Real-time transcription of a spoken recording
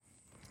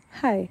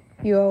Hi,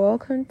 you are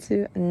welcome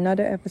to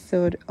another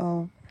episode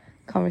of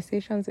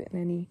Conversations with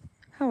Nenny.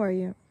 How are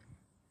you?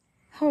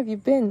 How have you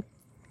been?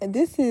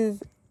 This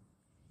is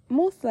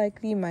most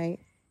likely my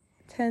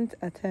 10th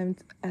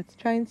attempt at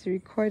trying to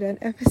record an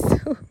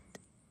episode.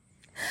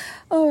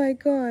 Oh my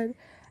god.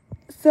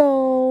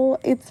 So,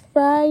 it's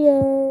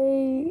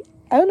Friday.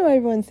 I don't know why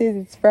everyone says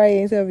it's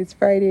Friday instead of it's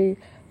Friday.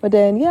 But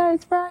then, yeah,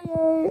 it's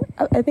Friday.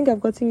 I think I've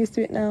gotten used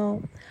to it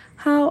now.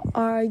 How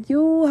are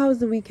you? How's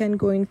the weekend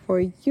going for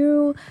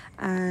you?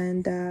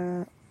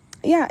 And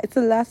yeah, it's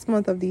the last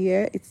month of the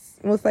year. It's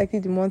most likely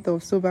the month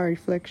of sober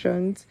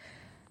reflections.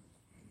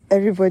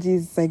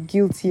 Everybody's like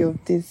guilty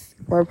of this.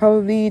 We're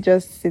probably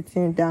just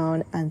sitting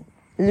down and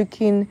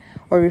looking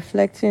or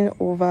reflecting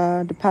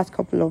over the past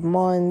couple of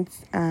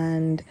months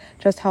and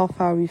just how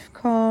far we've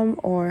come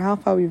or how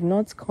far we've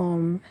not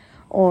come,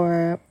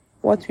 or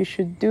what we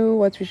should do,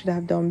 what we should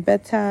have done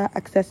better,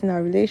 accessing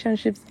our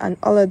relationships and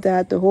all of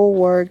that, the whole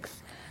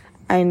works.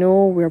 I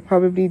know we're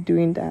probably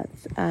doing that.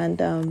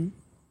 And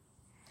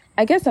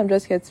I guess I'm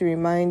just here to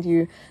remind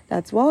you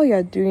that while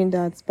you're doing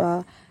that,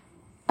 but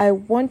I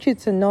want you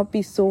to not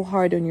be so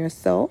hard on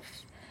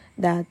yourself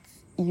that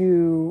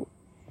you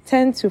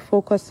tend to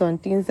focus on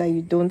things that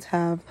you don't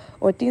have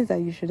or things that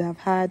you should have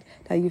had,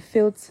 that you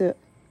fail to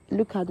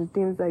look at the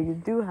things that you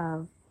do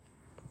have.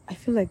 I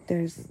feel like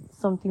there's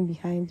something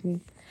behind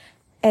me.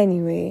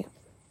 Anyway,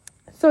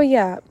 so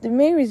yeah, the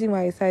main reason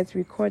why I decided to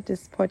record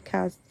this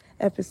podcast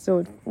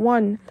episode,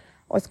 one,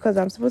 was because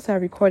I'm supposed to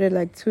have recorded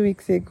like 2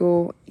 weeks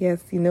ago.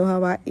 Yes, you know how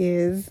that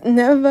is.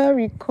 Never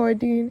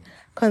recording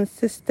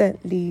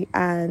consistently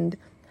and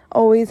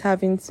always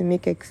having to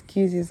make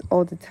excuses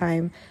all the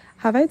time.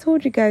 Have I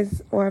told you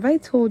guys, or have I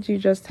told you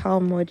just how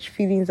much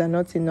feelings are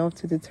not enough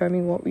to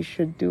determine what we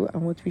should do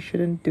and what we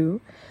shouldn't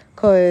do?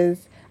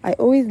 Because I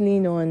always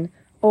lean on,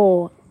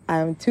 oh,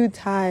 I'm too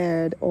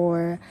tired,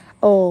 or,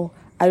 oh,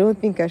 I don't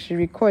think I should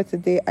record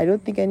today. I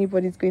don't think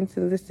anybody's going to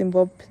listen.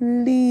 But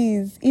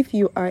please, if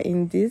you are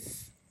in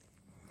this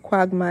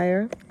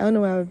quagmire, I don't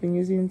know why I've been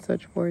using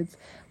such words,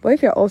 but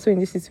if you're also in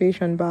this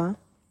situation,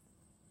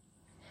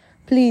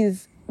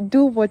 please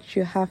do what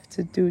you have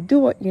to do. Do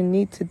what you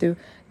need to do.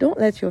 Don't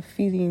let your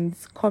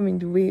feelings come in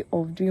the way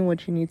of doing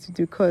what you need to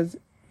do. Because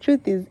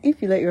truth is,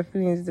 if you let your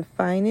feelings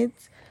define it,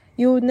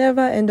 you'll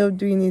never end up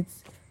doing it.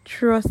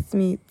 Trust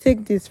me.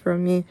 Take this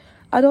from me.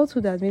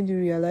 Adulthood has made me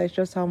realize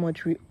just how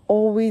much we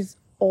always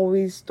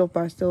stop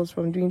ourselves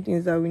from doing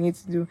things that we need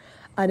to do,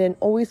 and then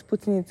always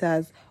putting it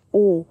as,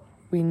 oh,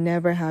 we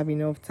never have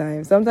enough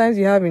time. Sometimes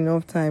you have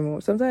enough time, or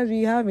sometimes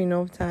we have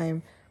enough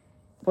time,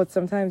 but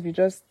sometimes we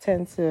just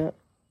tend to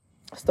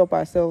stop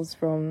ourselves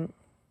from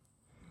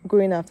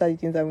going after the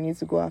things that we need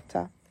to go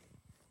after.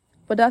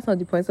 But that's not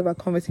the point of our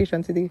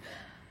conversation today.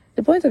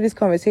 The point of this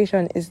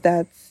conversation is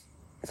that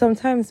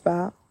sometimes,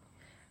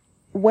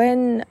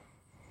 when...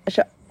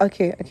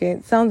 Okay,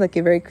 it sounds like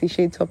a very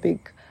cliche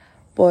topic,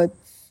 but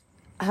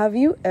have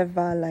you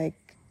ever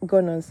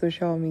gone on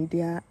social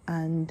media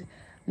and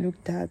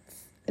looked at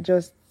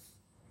just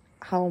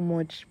how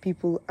much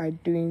people are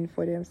doing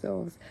for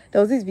themselves?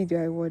 There was this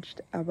video I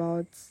watched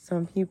about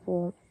some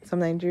people,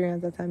 some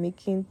Nigerians that are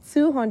making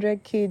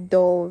 200k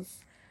dolls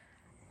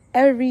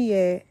every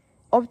year,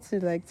 up to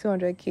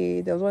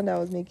 200k. There was one that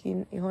was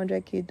making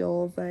 100k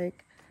dolls. I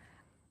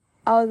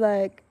was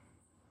like,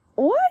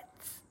 what?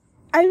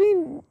 I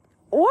mean,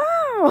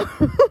 wow.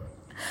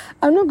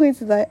 I'm not going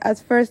to lie. At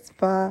first,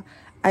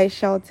 I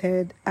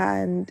shouted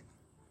and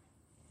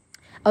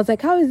I was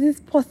like, how is this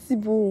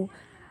possible?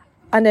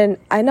 And then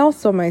I now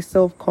saw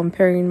myself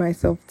comparing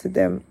myself to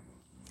them.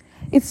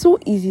 It's so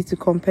easy to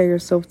compare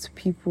yourself to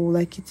people.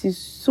 It is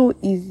so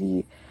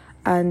easy.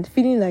 And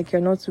feeling like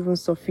you're not even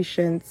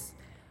sufficient.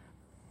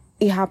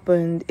 It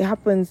happened. It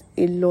happens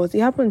a lot. It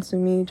happened to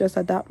me just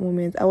at that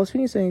moment. I was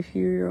feeling so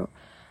inferior.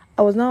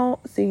 I was now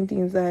saying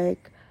things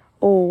like,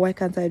 oh, why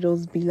can't I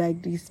just be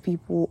like these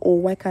people? Or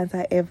why can't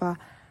I ever?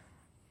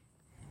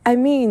 I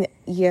mean,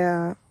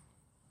 yeah,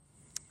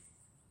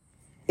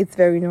 it's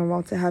very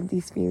normal to have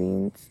these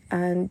feelings.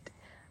 And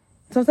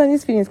sometimes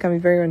these feelings can be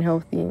very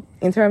unhealthy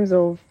in terms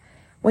of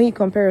when you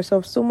compare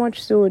yourself so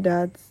much so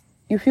that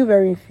you feel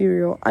very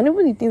inferior. And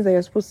even the things that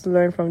you're supposed to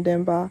learn from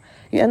them, but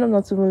you end up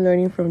not even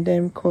learning from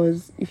them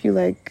because you feel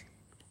like,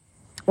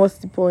 what's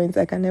the point?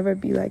 I can never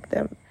be like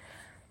them.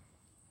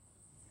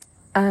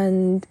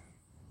 And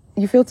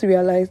you fail to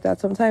realize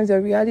that sometimes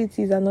your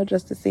realities are not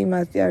just the same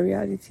as their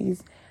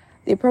realities.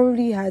 They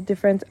probably had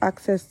different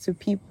access to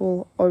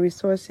people or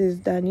resources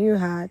than you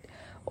had.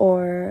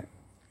 Or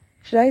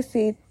should I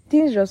say,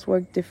 things just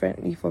work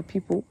differently for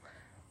people.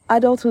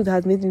 Adulthood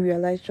has made me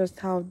realize just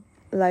how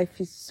life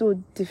is so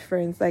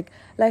different.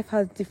 Life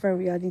has different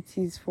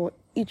realities for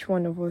each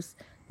one of us.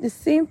 The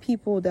same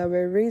people that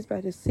were raised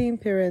by the same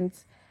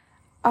parents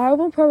are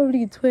even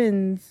probably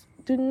twins,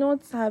 do not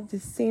have the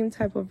same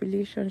type of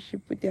relationship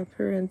with their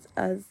parents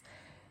as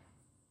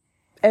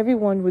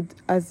everyone would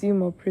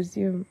assume or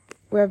presume.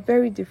 We're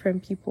very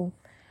different people.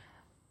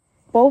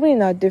 But even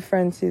in our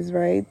differences,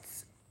 right,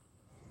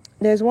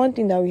 there's one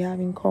thing that we have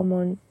in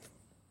common.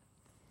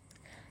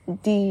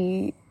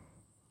 the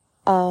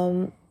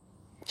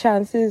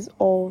chances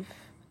of,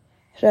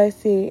 should I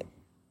say,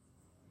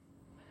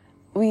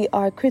 we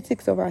are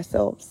critics of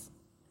ourselves.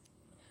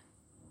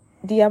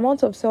 The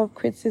amount of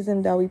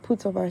self-criticism that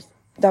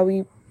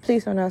we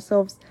place on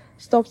ourselves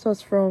stops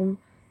us from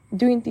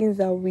doing things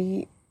that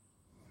we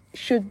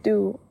should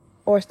do,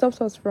 or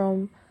stops us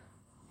from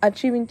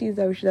achieving things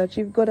that we should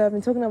achieve. God, I've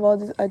been talking about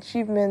these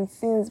achievements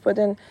since, but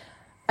then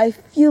I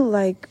feel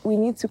like we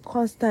need to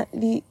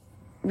constantly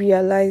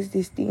realize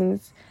these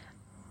things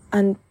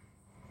and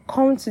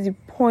come to the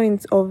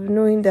point of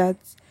knowing that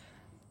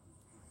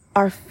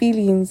our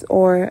feelings,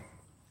 or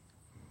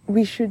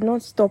we should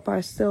not stop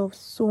ourselves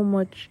so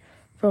much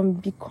from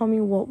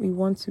becoming what we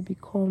want to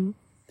become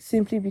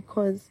simply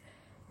because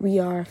we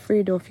are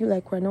afraid or feel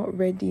like we're not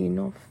ready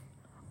enough,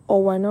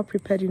 or we're not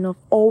prepared enough,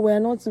 or we're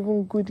not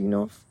even good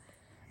enough.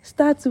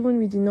 Start even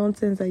with the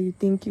nonsense that you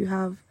think you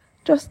have.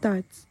 Just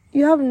start.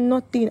 You have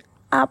nothing,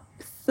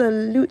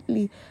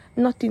 absolutely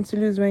nothing to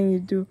lose when you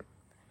do.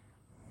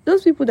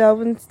 Those people that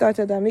haven't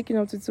started are making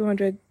up to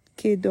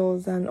 200k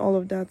dolls and all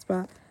of that,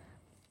 but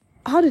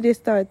how did they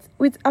start?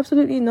 With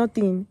absolutely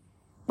nothing.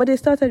 But they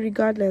started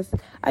regardless.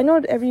 I know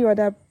there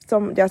are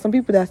some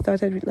people that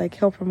started with like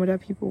help from other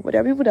people, but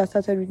there are people that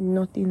started with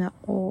nothing at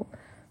all.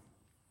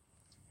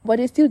 But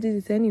they still did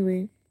it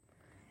anyway.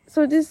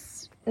 So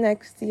this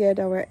next year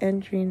that we're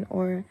entering,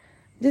 or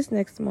this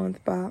next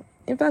month, but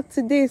in fact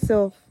today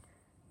itself,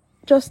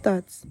 just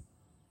start.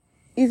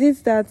 Is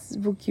it that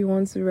book you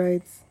want to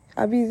write?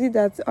 Abi, is it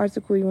that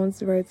article you want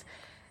to write?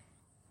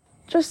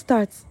 Just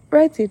start.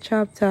 Write a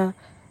chapter.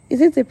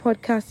 Is it a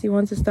podcast you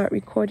want to start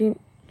recording?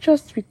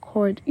 Just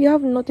record. You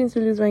have nothing to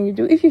lose when you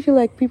do. If you feel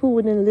like people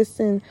wouldn't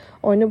listen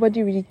or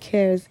nobody really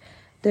cares,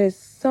 there's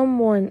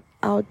someone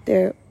out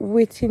there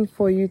waiting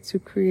for you to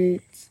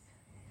create.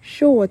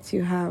 Show what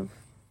you have.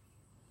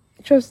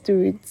 Just do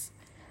it.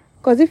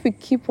 Because if we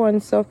keep on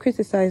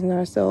self-criticizing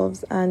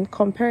ourselves and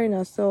comparing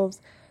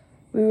ourselves,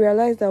 we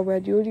realize that we're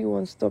the only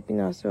ones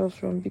stopping ourselves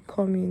from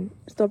becoming,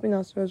 stopping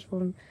ourselves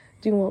from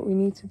doing what we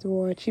need to do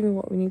or achieving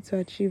what we need to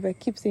achieve. I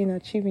keep saying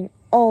achieving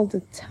all the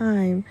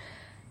time,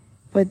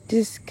 but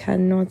this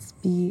cannot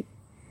be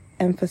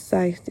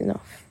emphasized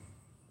enough.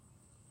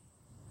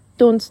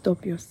 Don't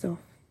stop yourself.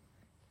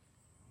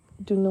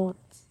 Do not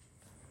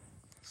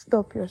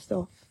stop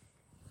yourself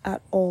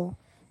at all.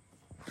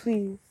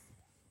 Please.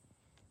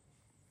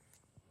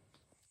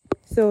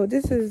 So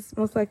this is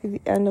most likely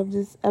the end of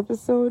this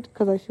episode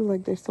because I feel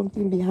like there's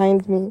something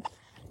behind me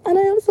and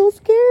I am so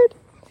scared.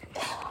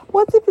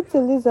 What if it's a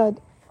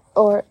lizard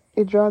or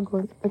a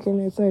dragon? Okay,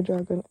 no, it's not a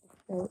dragon.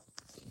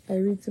 I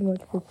read too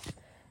much books.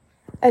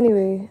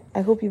 Anyway,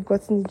 I hope you've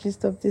gotten the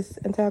gist of this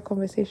entire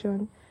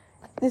conversation.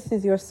 This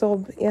is your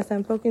sub. Yes,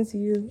 I'm talking to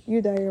you.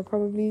 You that you're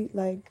probably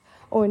like,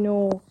 oh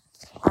no,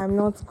 I'm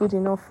not good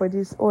enough for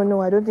this. Oh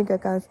no, I don't think I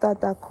can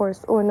start that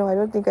course. Oh no, I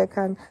don't think I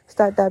can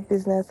start that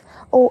business.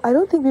 Oh, I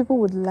don't think people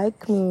would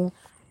like me.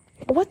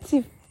 What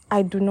if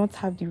I do not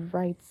have the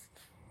right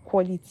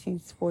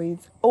qualities for it?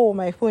 Oh,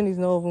 my phone is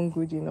not even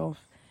good enough.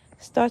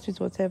 Start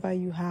with whatever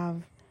you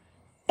have.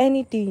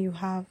 Anything you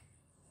have,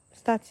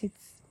 start it.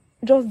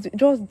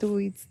 Just do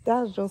it.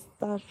 That's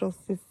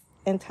just this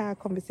entire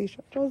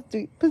conversation. Just do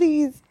it.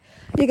 Please.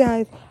 You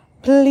guys,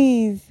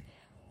 please.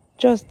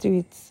 Just do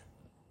it.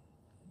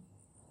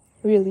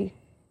 Really.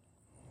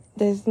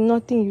 There's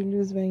nothing you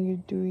lose when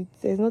you do it.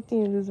 There's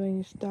nothing you lose when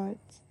you start.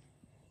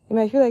 You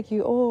might feel like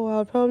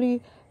I'll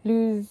probably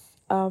lose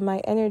my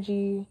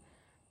energy.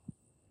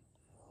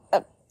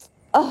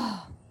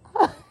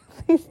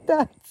 Please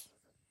start.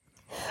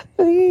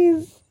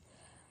 Please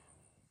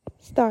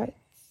start.